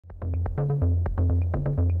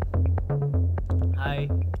Hi.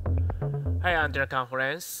 Hi, on the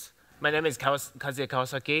conference. My name is Kazuya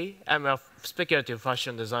Kawasaki. I'm a speculative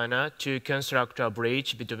fashion designer to construct a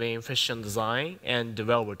bridge between fashion design and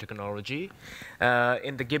wearable technology,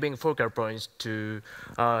 in the giving focal points to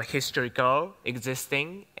historical,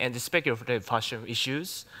 existing, and speculative fashion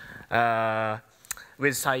issues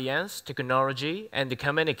with science, technology, and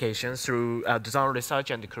communication through design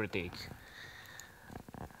research and critique.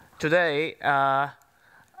 Today,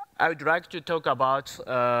 I would like to talk about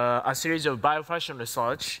a series of biofashion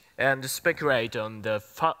research and speculate on the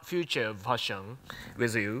future of fashion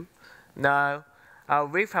with you. Now,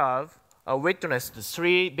 we have witnessed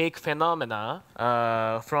three big phenomena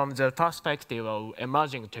from the perspective of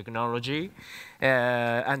emerging technology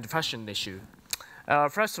and fashion issue.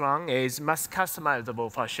 First one is mass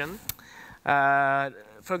customizable fashion.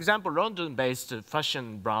 For example, London-based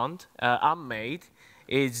fashion brand Unmade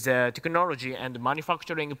is a technology and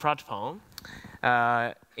manufacturing platform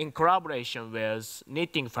in collaboration with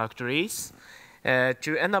knitting factories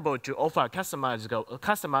to enable to offer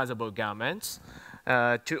customizable garments,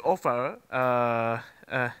 to offer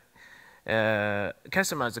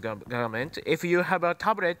customized garment. If you have a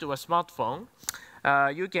tablet or a smartphone,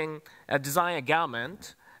 you can design a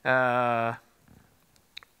garment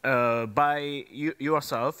by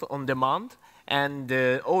yourself on demand and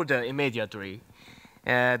order immediately.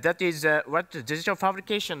 That is what digital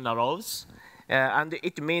fabrication allows, and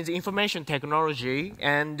it means information technology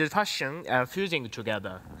and fashion fusing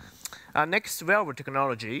together. Next, wearable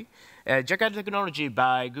technology. Jacket technology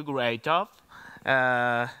by Google ATOF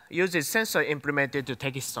uses sensor implemented to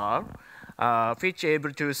textile, which is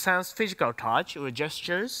able to sense physical touch or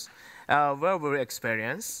gestures, wearable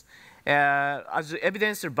experience. As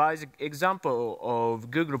evidenced by the example of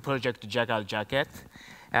Google Project Jacket,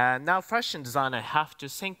 now fashion designers have to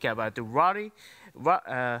think about what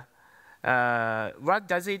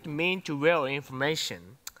does it mean to wear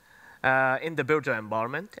information in the built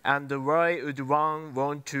environment, and why would one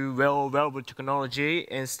want to wear wearable technology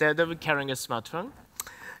instead of carrying a smartphone?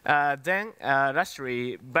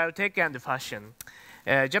 Lastly, biotech and fashion.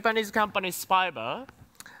 Japanese company Spiber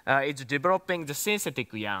is developing the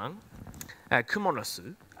synthetic yarn,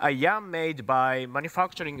 Kumonosu, a yarn made by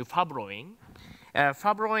manufacturing fibroin.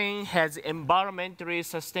 Fibroin has environmentally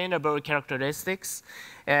sustainable characteristics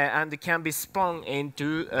and can be spun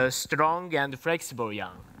into a strong and flexible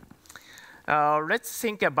yarn. Let's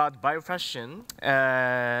think about biofashion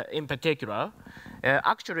in particular.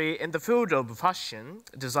 Actually, in the field of fashion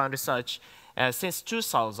design research, since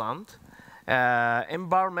 2000,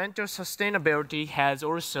 environmental sustainability has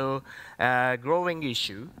also a growing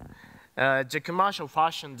issue. The commercial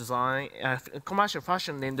fashion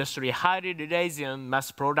industry highly relies on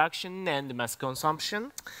mass production and mass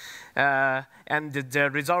consumption, and the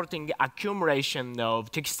resulting accumulation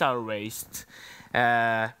of textile waste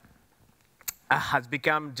has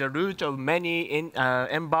become the root of many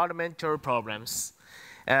environmental problems.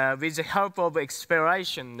 With the help of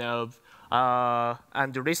exploration of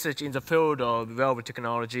and research in the field of wearable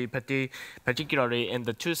technology, particularly in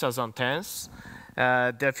the 2010s,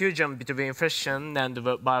 the fusion between fashion and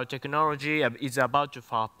biotechnology is about to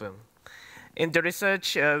happen. In the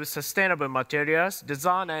research of sustainable materials,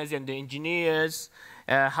 designers and engineers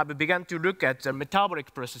have begun to look at the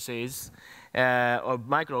metabolic processes of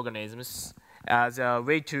microorganisms as a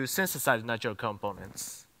way to synthesize natural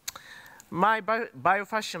components. My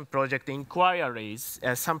biofashion project inquiries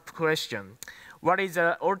some question. What is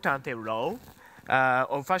the alternative role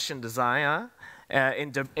of fashion designer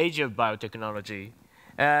in the age of biotechnology?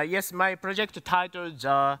 Yes, my project titled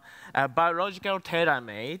Biological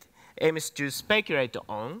Tailor-Made aims to speculate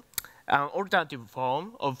on an alternative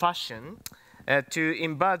form of fashion to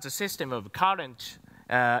embed the system of current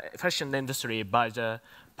fashion industry by the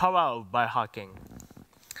power of biohacking.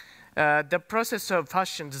 The process of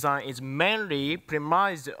fashion design is mainly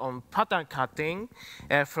premised on pattern cutting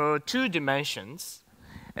for 2 dimensions,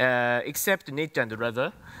 except knit and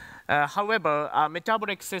leather. However, a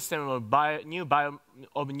metabolic system of new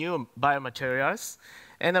biomaterials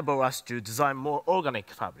enable us to design more organic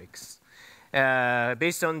fabrics.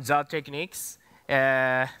 Based on that techniques,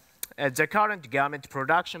 the current garment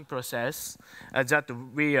production process that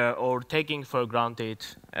we are all taking for granted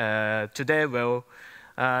today will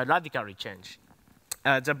radically change.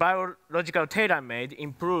 The biological tailor-made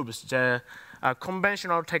improves the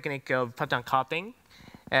conventional technique of pattern cutting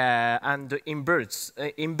and invents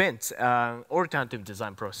an alternative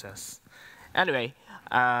design process. Anyway,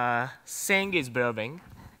 seeing is believing.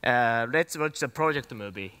 Let's watch the project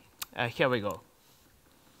movie. Here we go.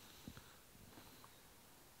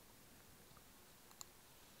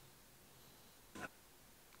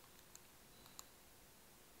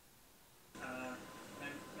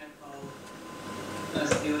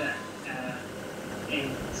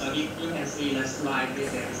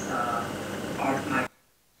 In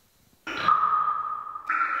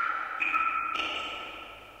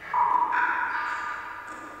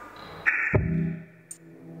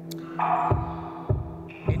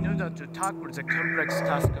order to tackle the complex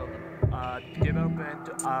task of development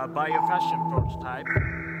a bio-fashion prototype,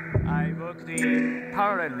 I worked in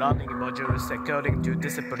parallel learning modules according to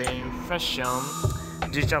discipline, fashion,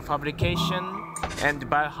 digital fabrication, and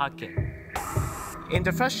biohacking. In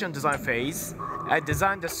the fashion design phase, I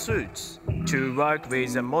designed a suit to work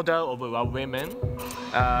with a model of a woman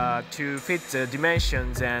to fit the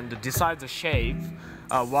dimensions and decide the shape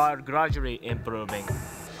while gradually improving.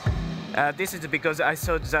 This is because I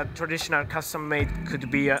thought that traditional custom-made could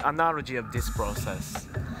be an analogy of this process.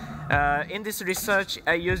 In this research,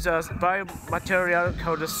 I used a biomaterial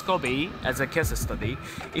called SCOBY as a case study.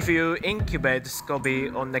 If you incubate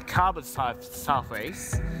SCOBY on a curved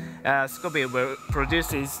surface, SCOBY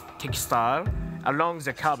produces textile along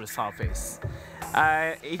the curved surface.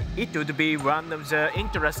 It would be one of the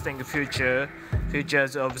interesting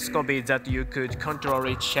features of SCOBY that you could control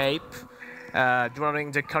its shape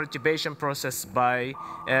during the cultivation process by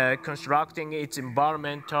constructing its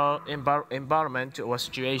environment or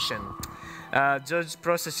situation. Those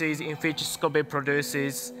processes in which SCOBY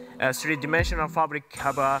produces three-dimensional fabric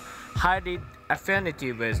have a high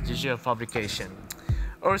affinity with digital fabrication.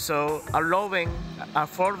 Also,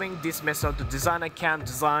 following this method, the designer can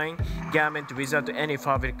design garment without any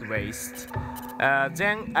fabric waste.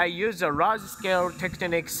 Then I use a large-scale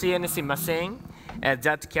technique CNC machine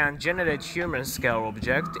that can generate human-scale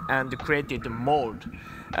object and create a mold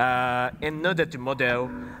in order to model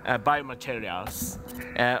biomaterials.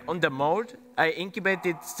 On the mold, I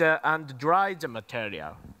incubated and dried the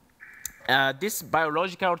material. This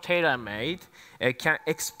biological tailor-made can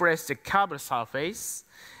express the curved surface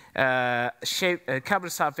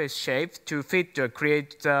shape to fit to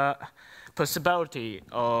create the possibility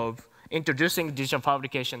of introducing digital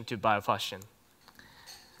fabrication to biofashion.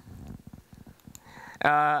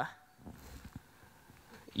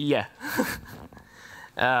 Yeah.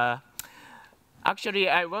 Actually,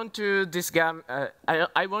 I want to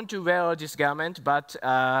I want to wear this garment, but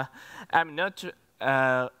I'm not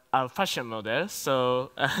a fashion model,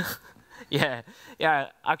 so yeah.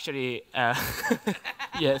 Actually,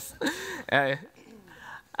 yes.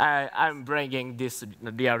 I'm bringing these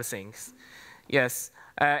real things. Yes.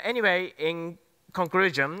 Anyway, in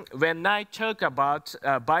conclusion, when I talk about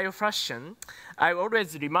biofashion, I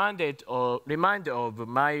always remind of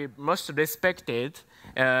my most respected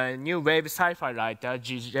new wave sci-fi writer,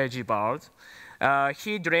 G.G. Bard.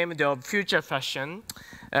 He dreamed of future fashion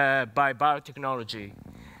by biotechnology.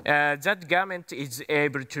 That garment is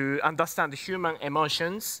able to understand human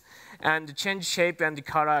emotions and change shape and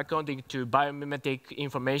color according to biomimetic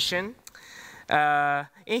information.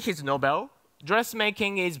 In his novel,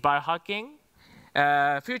 Dressmaking is Biohacking,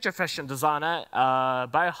 future fashion designer,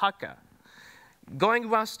 biohacker. Going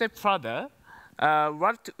one step further,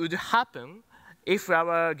 what would happen if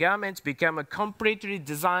our garments become completely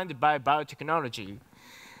designed by biotechnology?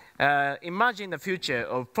 Imagine a future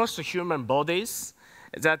of post-human bodies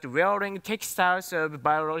that wearing textiles of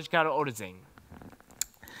biological origin.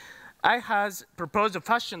 I have proposed a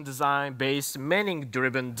fashion design-based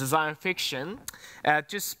meaning-driven design fiction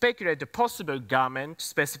to speculate a possible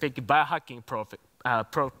garment-specific biohacking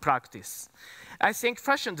practice. I think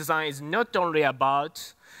fashion design is not only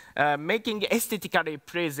about making aesthetically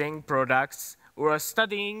pleasing products or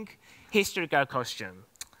studying historical costume.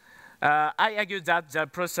 I argue that the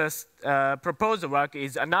proposed work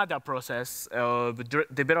is another process of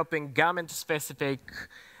developing garment-specific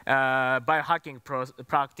biohacking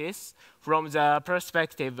practice from the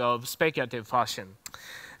perspective of speculative fashion.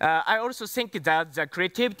 I also think that the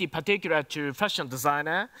creativity particular to fashion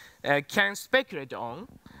designer can speculate on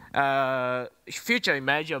future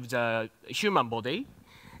image of the human body,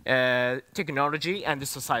 technology, and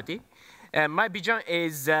society. My vision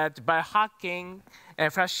is that biohacking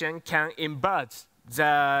fashion can invert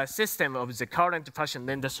the system of the current fashion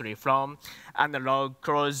industry from analog,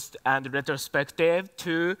 closed, and retrospective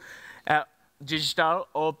to digital,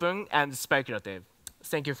 open, and speculative.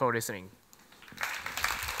 Thank you for listening.